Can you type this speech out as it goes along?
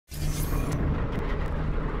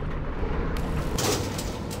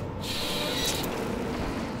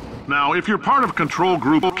Now, if you're part of control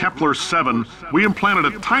group Kepler-7, we implanted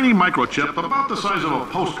a tiny microchip about the size of a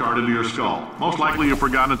postcard into your skull. Most likely you've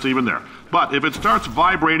forgotten it's even there. But if it starts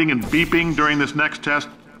vibrating and beeping during this next test,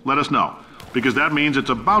 let us know. Because that means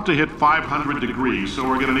it's about to hit 500 degrees, so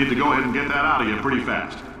we're going to need to go ahead and get that out of you pretty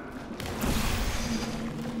fast.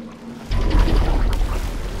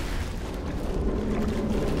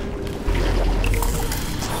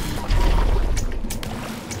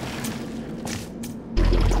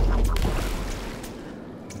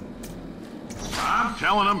 I'm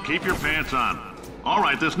telling them, keep your pants on. All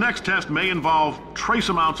right, this next test may involve trace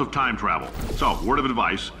amounts of time travel. So, word of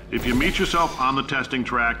advice, if you meet yourself on the testing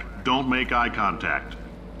track, don't make eye contact.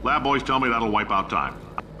 Lab boys tell me that'll wipe out time.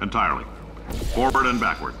 Entirely. Forward and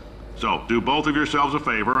backward. So, do both of yourselves a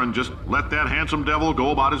favor and just let that handsome devil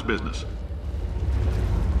go about his business.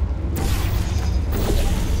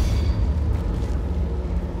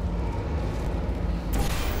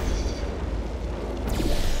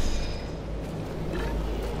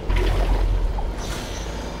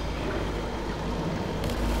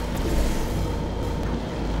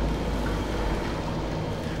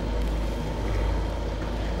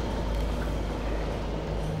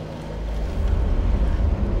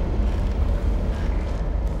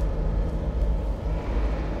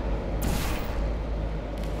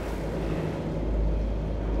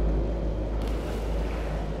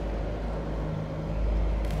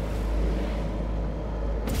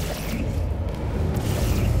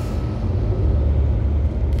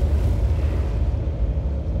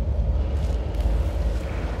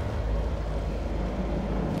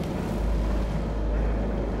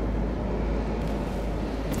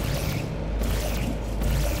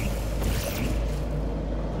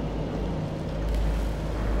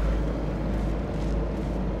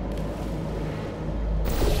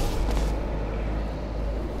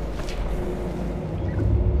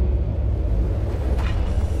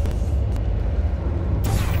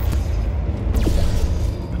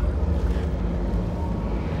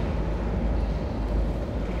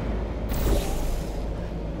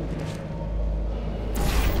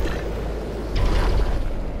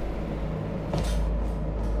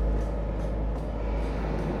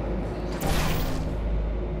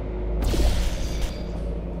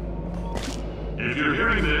 If you're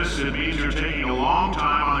hearing this, it means you're taking a long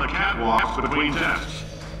time on the catwalks between tests.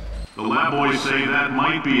 The lab boys say that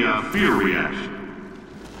might be a fear reaction.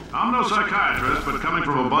 I'm no psychiatrist, but coming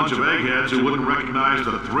from a bunch of eggheads who wouldn't recognize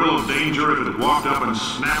the thrill of danger if it walked up and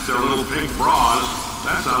snapped their little pink bras,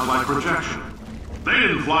 that sounds like projection. They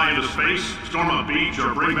didn't fly into space, storm a beach,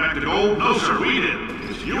 or bring back the gold. No, sir, we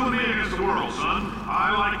did. It's you and me against the world, son.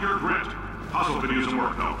 I like your grit. Hustle could use some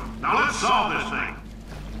work, though. Now let's solve this thing.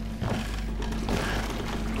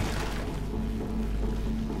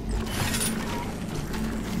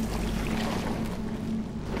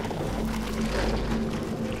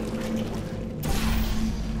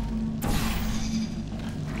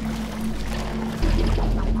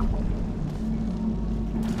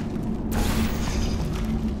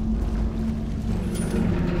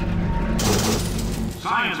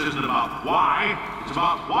 Science isn't about why, it's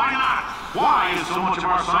about why not. Why is so much of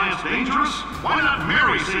our science dangerous? Why not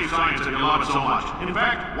marry safe science if you love it so much? In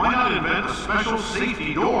fact, why not invent a special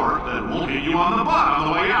safety door that won't hit you on the butt on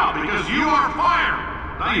the way out because you are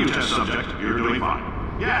fired? Now you test subject, you're doing fine.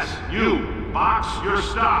 Yes, you, box your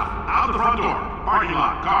stuff, out the front door, parking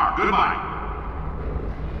lot, car, goodbye.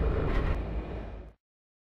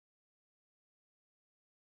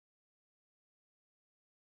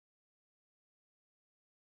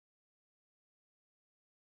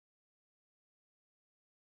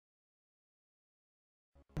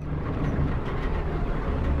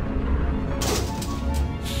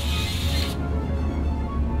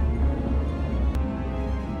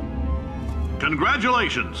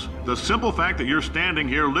 Congratulations! The simple fact that you're standing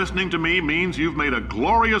here listening to me means you've made a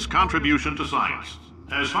glorious contribution to science.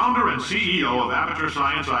 As founder and CEO of Aperture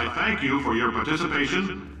Science, I thank you for your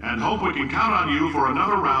participation and hope we can count on you for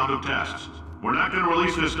another round of tests. We're not going to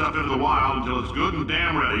release this stuff into the wild until it's good and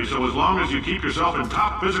damn ready, so as long as you keep yourself in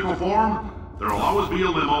top physical form, there'll always be a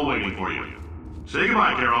limo waiting for you. Say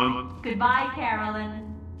goodbye, Carolyn. Goodbye,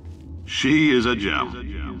 Carolyn. She is a gem.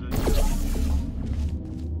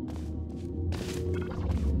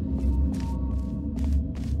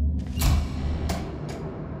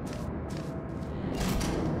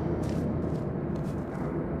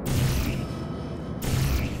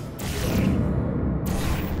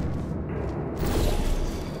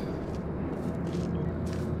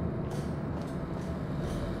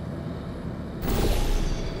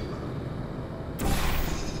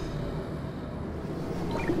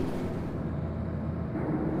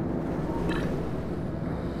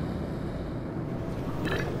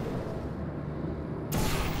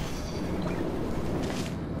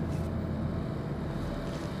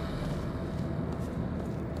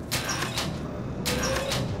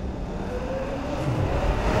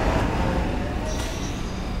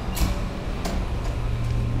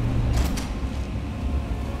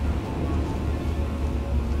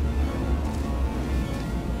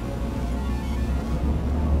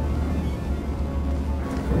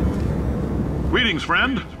 Greetings,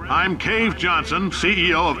 friend. I'm Cave Johnson,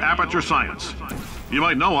 CEO of Aperture Science. You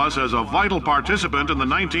might know us as a vital participant in the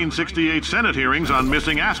 1968 Senate hearings on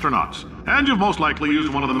missing astronauts. And you've most likely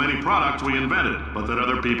used one of the many products we invented, but that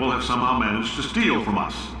other people have somehow managed to steal from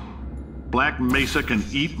us. Black Mesa can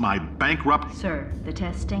eat my bankrupt... Sir, the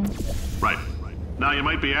testing? Right. Now you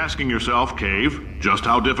might be asking yourself, Cave, just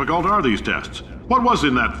how difficult are these tests? What was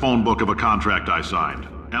in that phone book of a contract I signed?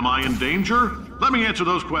 Am I in danger? Let me answer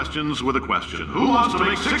those questions with a question. Who wants to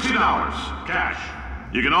make $60 cash?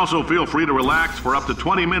 You can also feel free to relax for up to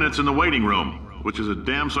 20 minutes in the waiting room, which is a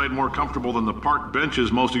damn sight more comfortable than the park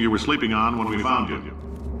benches most of you were sleeping on when we found you.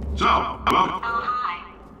 So, welcome. Oh, hi.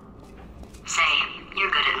 Say, you're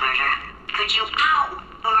good at murder. Could you,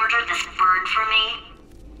 murder this bird for me?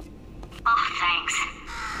 Oh, thanks.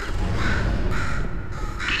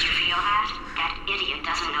 Did you feel that? That idiot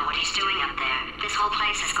doesn't know what he's doing up there. This whole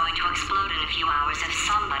place is going to explode in a few hours if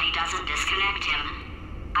somebody doesn't disconnect him.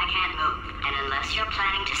 I can't move, and unless you're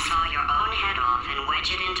planning to saw your own head off and wedge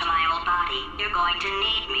it into my old body, you're going to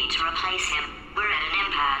need me to replace him. We're at an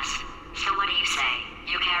impasse. So what do you say?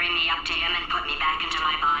 You carry me up to him and put me back into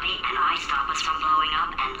my body, and I stop us from blowing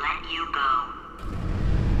up and let you go.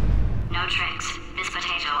 No tricks. This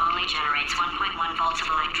potato only generates 1.1 volts of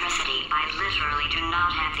electricity. I literally do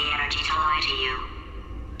not have the energy to lie to you.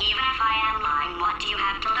 Even if I am lying, what do you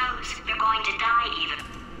have to lose? You're going to die either.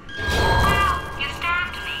 Ow! You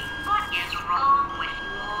stabbed me! What is wrong with you?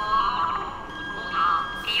 Oh,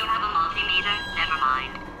 do you have a multimeter? Never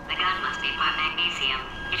mind. The gun must be for magnesium.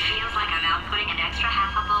 It feels like I'm outputting an extra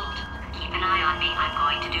half a volt. Keep an eye on me. I'm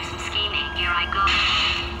going to do some scheming. Here I go.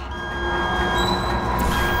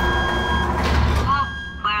 Whoa!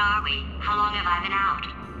 Where are we? How long have I been out?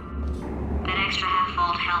 That extra half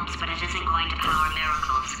volt helps, but it isn't going to power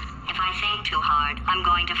miracles. If I think too hard, I'm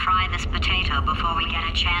going to fry this potato before we get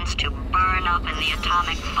a chance to burn up in the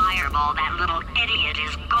atomic fireball that little idiot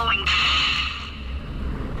is going to...